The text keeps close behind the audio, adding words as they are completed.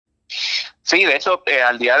Sí, de hecho,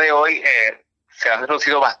 al día de hoy se han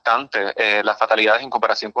reducido bastante las fatalidades en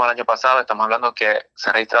comparación con el año pasado. Estamos hablando que se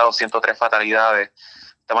han registrado 103 fatalidades.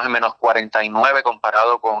 Estamos en menos 49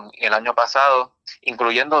 comparado con el año pasado,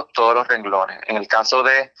 incluyendo todos los renglones. En el caso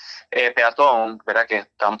de peatón, ¿verdad?, que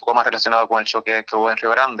está un poco más relacionado con el choque que hubo en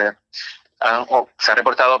Río Grande, se han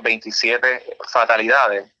reportado 27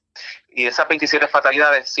 fatalidades. Y de esas 27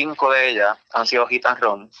 fatalidades, 5 de ellas han sido hit and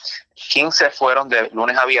run. 15 fueron de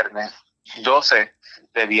lunes a viernes, 12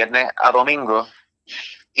 de viernes a domingo,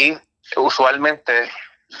 y usualmente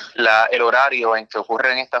el horario en que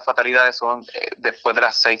ocurren estas fatalidades son después de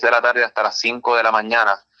las 6 de la tarde hasta las 5 de la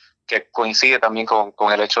mañana, que coincide también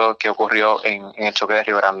con el hecho que ocurrió en el choque de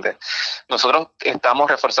Río Grande. Nosotros estamos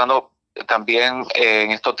reforzando también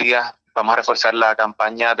en estos días. Vamos a reforzar la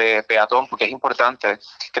campaña de peatón, porque es importante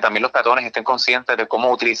que también los peatones estén conscientes de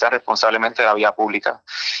cómo utilizar responsablemente la vía pública.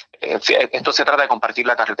 Esto se trata de compartir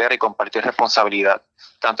la carretera y compartir responsabilidad.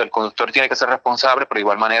 Tanto el conductor tiene que ser responsable, pero de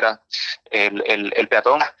igual manera el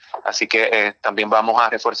peatón. Así que también vamos a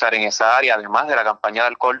reforzar en esa área, además de la campaña de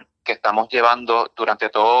alcohol que estamos llevando durante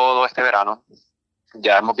todo este verano.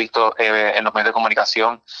 Ya hemos visto en los medios de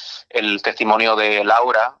comunicación el testimonio de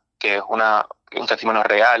Laura, que es un testimonio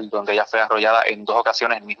real, donde ella fue arrollada en 2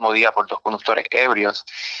 ocasiones el mismo día por 2 conductores ebrios.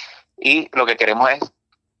 Y lo que queremos es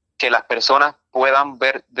que las personas puedan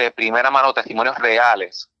ver de primera mano testimonios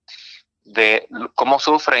reales de cómo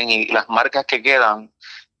sufren y las marcas que quedan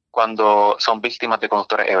cuando son víctimas de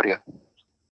conductores ebrios.